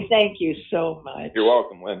 Hey, thank you so much. You're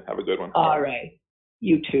welcome, Lynn. Have a good one. All right.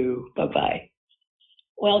 You too. Bye-bye.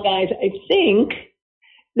 Well, guys, I think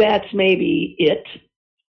that's maybe it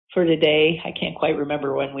for today. I can't quite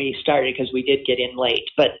remember when we started because we did get in late.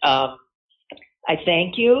 But I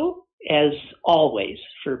thank you, as always,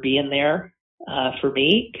 for being there for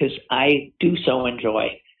me, because I do so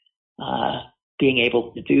enjoy being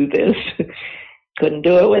able to do this. Couldn't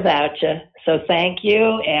do it without you. So thank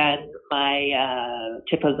you. And my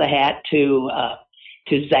tip of the hat to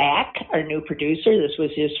Zach, our new producer. This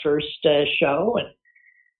was his first show,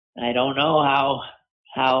 and I don't know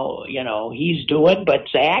how he's doing, but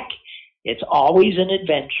Zach, it's always an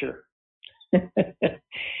adventure.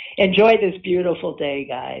 Enjoy this beautiful day,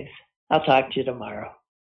 guys. I'll talk to you tomorrow.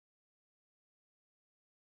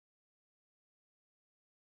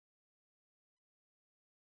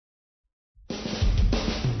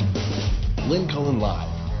 Lynn Cullen Live,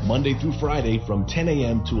 Monday through Friday from 10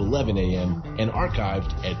 a.m. to 11 a.m. and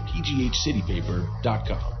archived at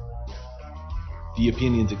pghcitypaper.com. The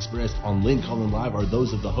opinions expressed on Lynn Cullen Live are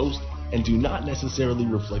those of the host and do not necessarily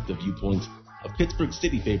reflect the viewpoints of Pittsburgh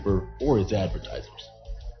City Paper or its advertisers.